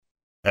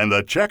And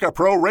the Checka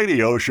Pro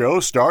Radio Show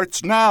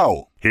starts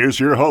now. Here's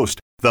your host,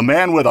 the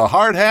man with a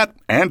hard hat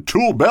and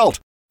tool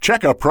belt,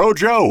 Checka Pro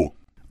Joe.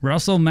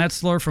 Russell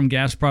Metzler from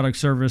Gas Product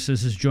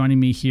Services is joining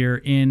me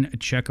here in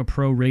Checka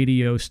Pro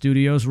Radio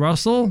Studios.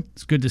 Russell,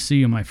 it's good to see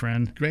you, my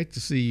friend. Great to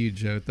see you,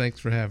 Joe. Thanks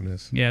for having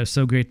us. Yeah, it's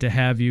so great to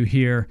have you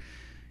here.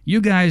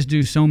 You guys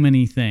do so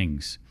many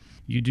things.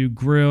 You do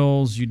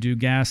grills, you do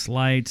gas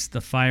lights,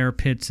 the fire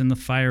pits and the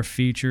fire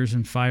features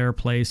and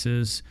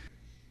fireplaces.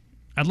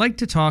 I'd like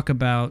to talk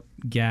about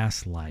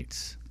gas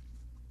lights.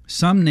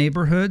 Some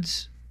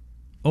neighborhoods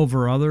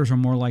over others are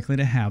more likely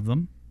to have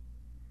them.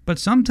 But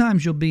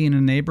sometimes you'll be in a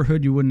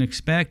neighborhood you wouldn't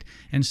expect,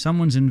 and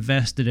someone's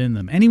invested in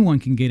them. Anyone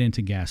can get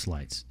into gas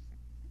lights.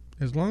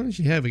 As long as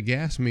you have a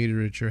gas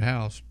meter at your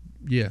house,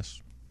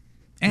 yes.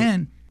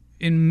 And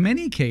in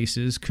many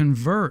cases,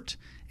 convert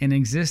an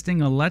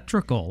existing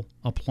electrical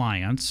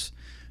appliance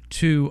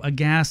to a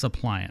gas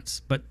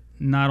appliance, but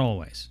not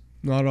always.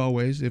 Not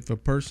always. If a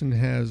person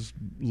has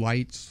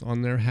lights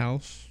on their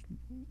house,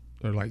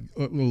 or like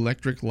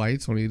electric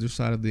lights on either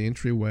side of the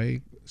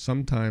entryway,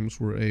 sometimes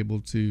we're able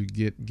to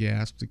get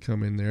gas to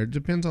come in there. It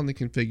depends on the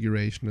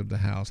configuration of the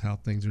house, how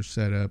things are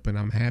set up, and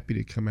I'm happy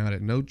to come out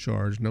at no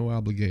charge, no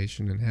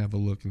obligation, and have a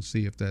look and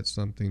see if that's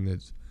something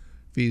that's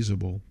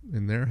feasible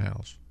in their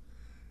house.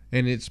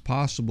 And it's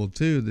possible,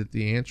 too, that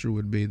the answer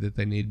would be that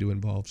they need to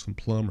involve some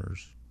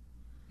plumbers.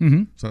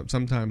 Mm-hmm. So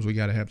sometimes we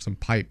got to have some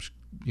pipes,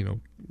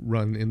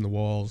 run in the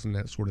walls and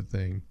that sort of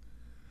thing,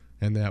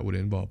 and that would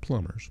involve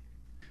plumbers.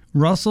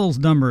 Russell's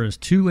number is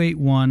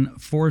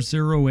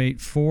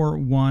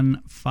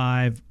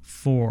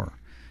 281-408-4154.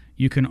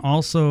 You can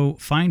also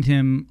find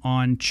him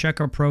on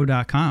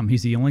checkapro.com.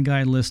 He's the only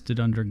guy listed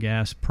under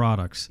gas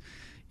products.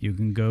 You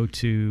can go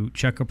to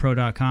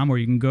checkapro.com, or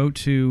you can go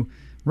to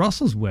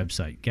Russell's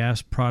website,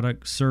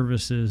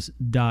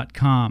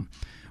 gasproductservices.com.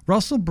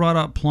 Russell brought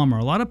up plumber.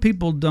 A lot of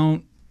people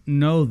don't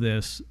know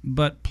this,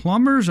 but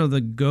plumbers are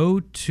the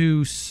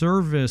go-to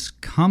service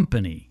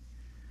company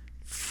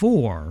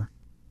for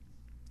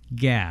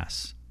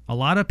gas. A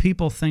lot of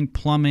people think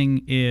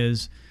plumbing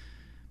is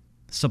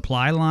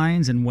supply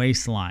lines and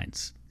waste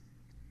lines.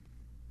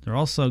 They're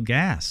also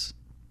gas.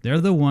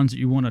 They're the ones that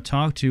you want to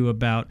talk to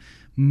about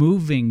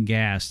moving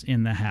gas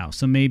in the house.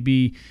 So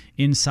maybe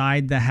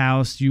inside the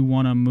house you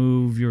want to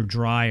move your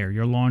dryer,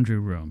 your laundry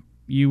room.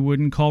 You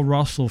wouldn't call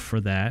Russell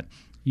for that.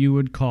 You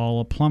would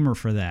call a plumber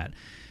for that.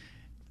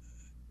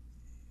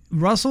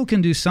 Russell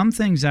can do some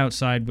things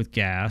outside with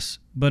gas,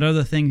 but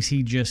other things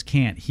he just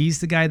can't. He's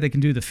the guy that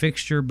can do the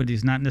fixture, but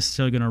he's not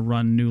necessarily going to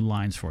run new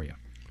lines for you.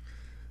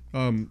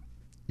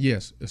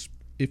 Yes,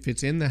 if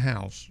it's in the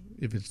house,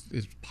 if it's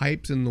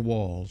pipes in the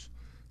walls,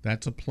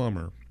 that's a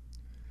plumber.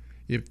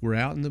 If we're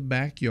out in the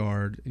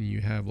backyard and you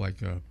have like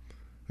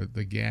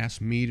the gas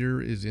meter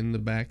is in the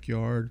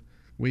backyard,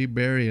 we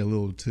bury a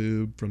little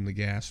tube from the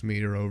gas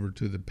meter over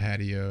to the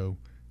patio.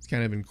 It's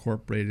kind of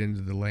incorporated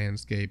into the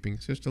landscaping.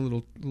 It's just a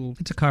little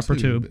it's a copper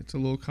tube. It's a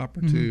little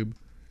copper tube.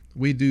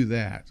 We do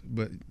that,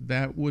 but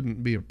that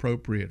wouldn't be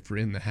appropriate for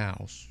in the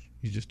house.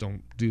 You just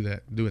don't do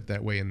it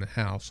that way in the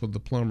house. So the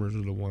plumbers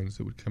are the ones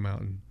that would come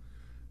out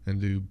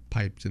and do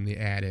pipes in the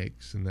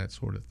attics and that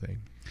sort of thing.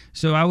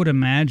 So I would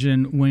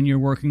imagine when you're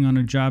working on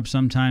a job,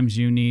 sometimes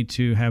you need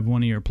to have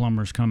one of your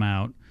plumbers come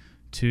out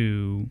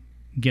to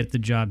get the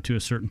job to a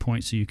certain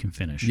point so you can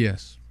finish.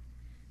 Yes.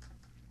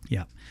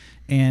 Yeah.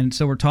 And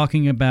so we're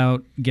talking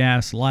about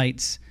gas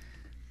lights.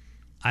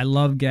 I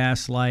love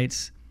gas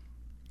lights.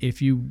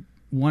 If you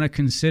want to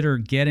consider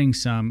getting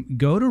some,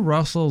 go to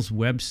Russell's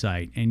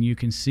website and you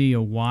can see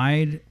a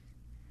wide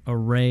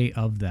array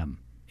of them.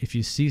 If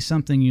you see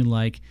something you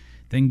like,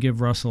 then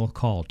give Russell a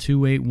call,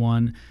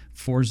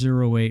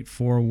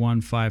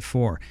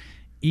 281-408-4154.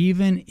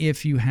 Even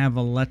if you have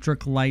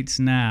electric lights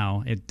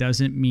now, it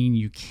doesn't mean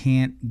you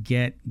can't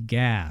get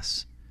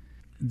gas.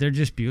 They're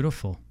just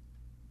beautiful.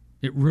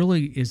 It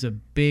really is a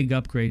big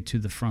upgrade to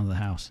the front of the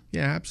house.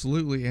 Yeah,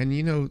 absolutely.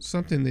 And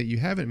something that you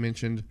haven't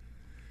mentioned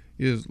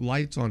is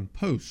lights on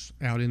posts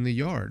out in the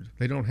yard.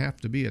 They don't have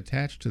to be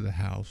attached to the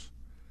house.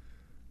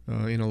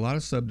 In a lot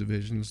of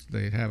subdivisions,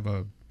 they have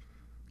a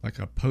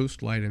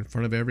post light in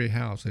front of every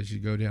house as you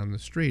go down the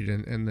street,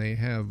 and they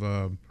have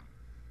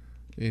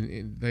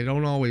they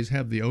don't always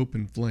have the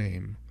open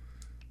flame.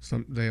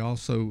 They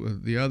also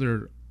the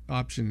other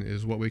option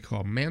is what we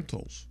call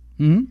mantles.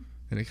 Mm-hmm.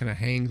 And it kind of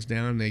hangs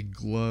down. They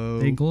glow.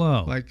 They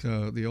glow like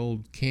the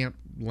old camp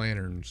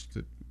lanterns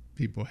that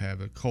people have,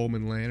 the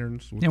Coleman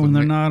lanterns. Yeah, when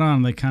they're not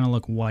on, they kind of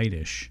look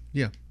whitish.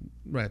 Yeah,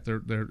 right.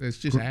 They're it's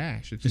just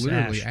ash. It's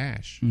literally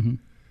ash. Mm-hmm.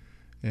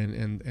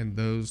 And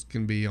those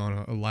can be on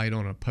a light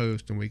on a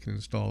post, and we can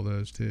install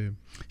those too.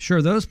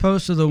 Sure, those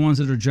posts are the ones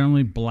that are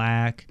generally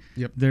black.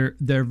 Yep.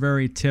 They're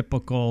very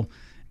typical,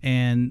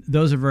 and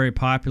those are very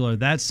popular.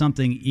 That's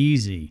something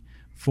easy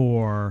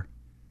for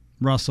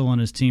Russell and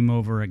his team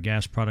over at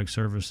Gas Product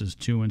Services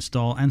to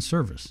install and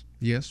service.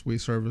 Yes, we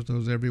service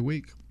those every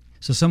week.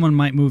 So someone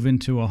might move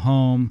into a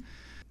home,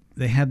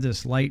 they have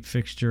this light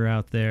fixture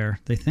out there.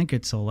 They think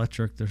it's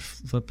electric. They're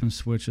flipping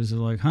switches. They're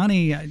like,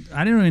 honey, I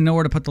didn't really know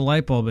where to put the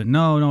light bulb. But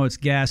no, it's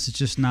gas. It's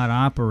just not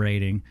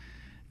operating.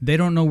 They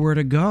don't know where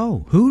to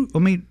go.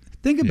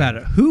 Think about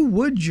it. Who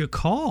would you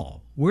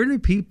call? Where do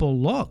people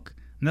look?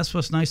 And that's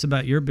what's nice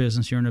about your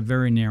business. You're in a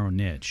very narrow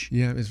niche.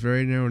 Yeah, it's a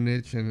very narrow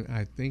niche, and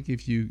I think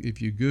if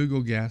you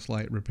Google gas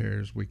light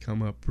repairs, we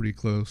come up pretty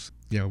close.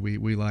 Yeah,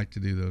 we like to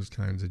do those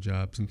kinds of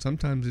jobs, and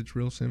sometimes it's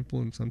real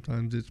simple, and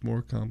sometimes it's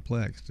more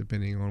complex,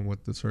 depending on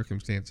what the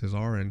circumstances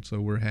are. And so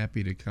we're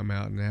happy to come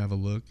out and have a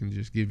look and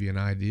just give you an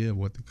idea of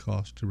what the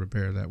cost to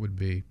repair that would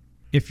be.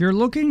 If you're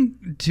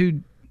looking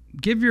to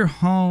give your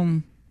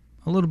home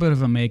a little bit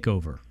of a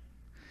makeover,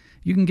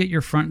 you can get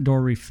your front door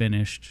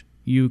refinished.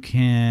 You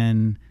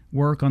can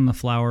work on the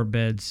flower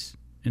beds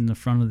in the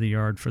front of the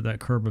yard for that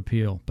curb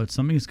appeal. But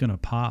something that's going to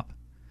pop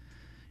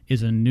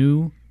is a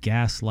new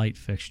gas light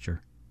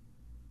fixture.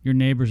 Your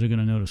neighbors are going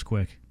to notice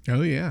quick.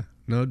 Oh, yeah.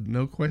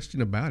 No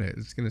question about it.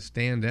 It's going to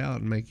stand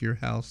out and make your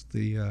house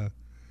the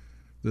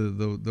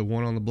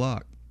one on the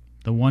block.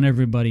 The one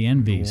everybody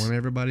envies. The one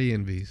everybody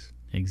envies.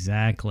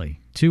 Exactly.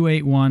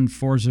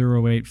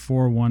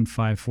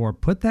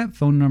 281-408-4154. Put that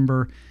phone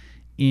number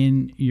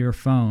in your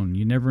phone.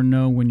 You never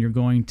know when you're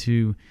going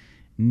to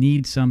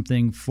need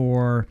something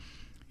for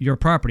your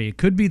property. It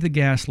could be the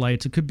gas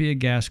lights. It could be a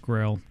gas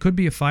grill. It could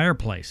be a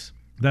fireplace.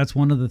 That's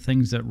one of the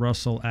things that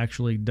Russell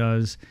actually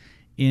does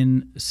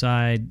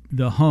inside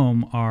the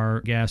home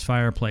are gas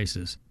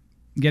fireplaces.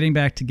 Getting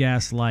back to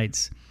gas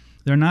lights,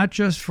 they're not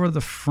just for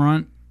the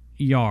front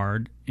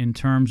yard in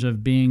terms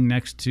of being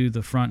next to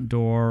the front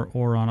door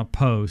or on a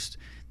post.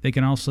 They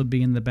can also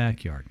be in the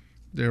backyard.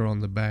 They're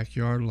on the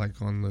backyard,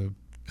 like on the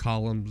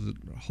columns that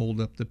hold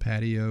up the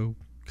patio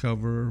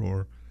cover,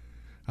 or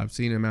I've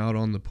seen them out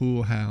on the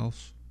pool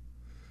house.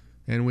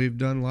 And we've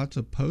done lots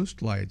of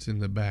post lights in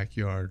the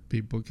backyard.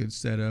 People could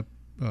set up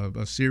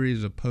a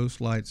series of post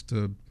lights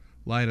to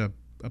light a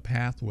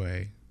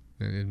pathway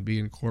and be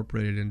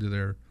incorporated into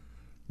their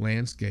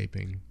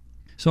landscaping.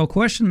 So a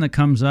question that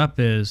comes up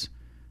is,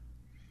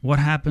 what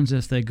happens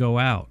if they go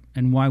out?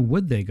 And why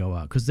would they go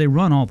out? Because they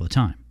run all the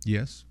time.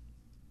 Yes.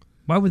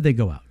 Why would they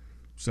go out?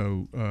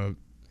 So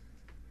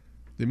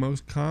the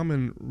most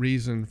common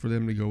reason for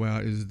them to go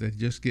out is they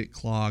just get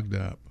clogged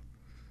up.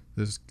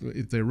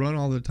 If they run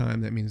all the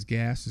time, that means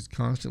gas is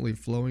constantly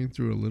flowing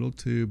through a little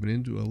tube and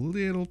into a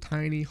little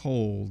tiny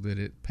hole that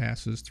it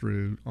passes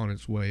through on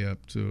its way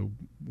up to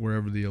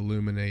wherever the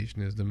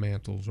illumination is, the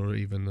mantles or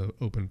even the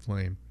open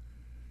flame.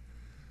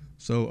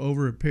 So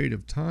over a period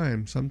of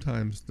time,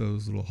 sometimes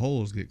those little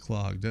holes get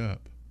clogged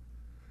up.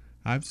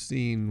 I've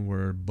seen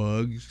where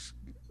bugs,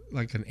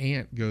 like an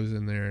ant, goes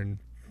in there and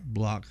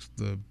blocks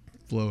the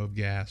flow of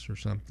gas or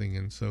something,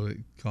 and so it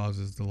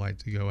causes the light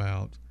to go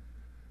out.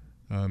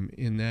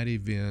 In that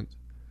event,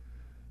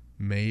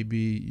 maybe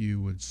you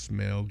would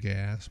smell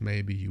gas,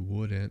 maybe you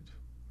wouldn't.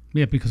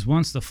 Yeah, because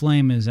once the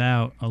flame is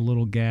out, a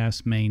little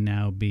gas may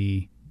now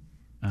be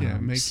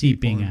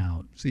seeping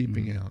out.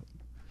 Seeping out.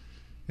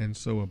 And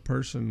so a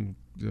person,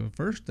 the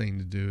first thing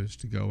to do is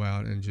to go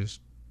out and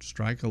just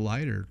strike a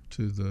lighter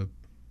to the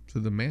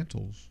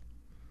mantles.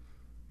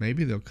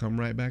 Maybe they'll come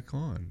right back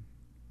on,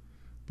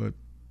 but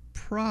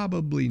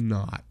probably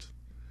not.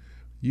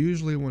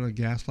 Usually when a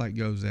gas light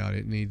goes out,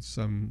 it needs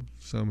some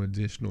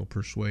additional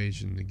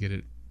persuasion to get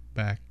it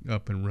back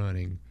up and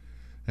running,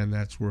 and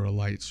that's where a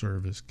light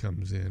service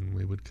comes in.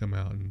 We would come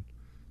out and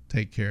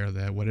take care of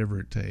that, whatever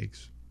it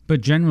takes.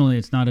 But generally,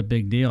 it's not a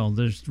big deal.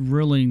 There's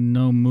really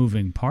no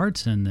moving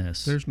parts in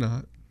this. There's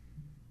not.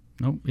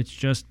 Nope. It's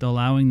just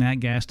allowing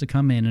that gas to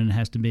come in, and it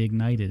has to be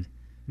ignited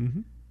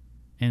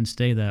and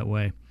stay that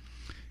way.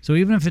 So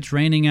even if it's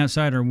raining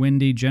outside or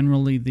windy,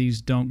 generally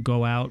these don't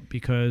go out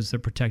because they're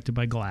protected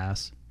by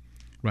glass.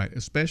 Right,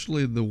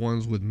 especially the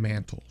ones with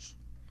mantles.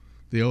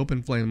 The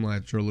open flame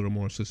lights are a little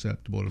more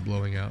susceptible to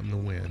blowing out in the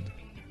wind.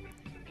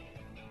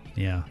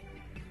 Yeah.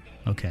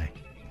 Okay.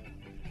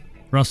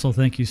 Russell,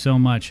 thank you so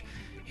much.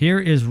 Here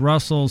is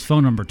Russell's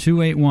phone number,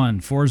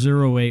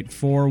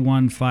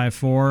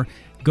 281-408-4154.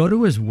 Go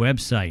to his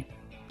website,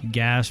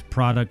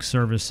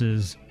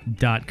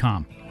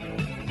 gasproductservices.com.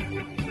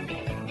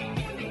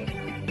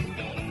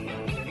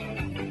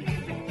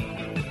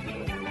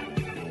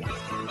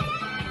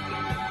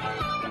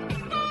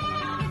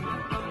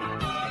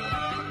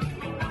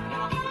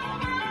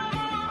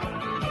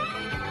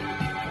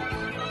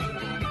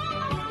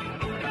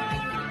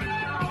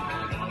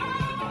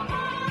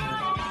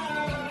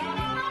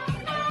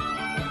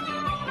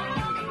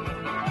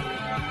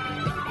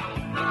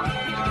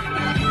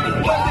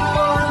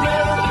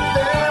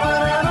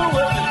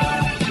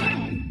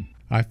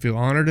 I feel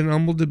honored and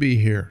humbled to be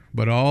here,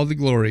 but all the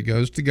glory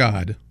goes to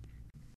God.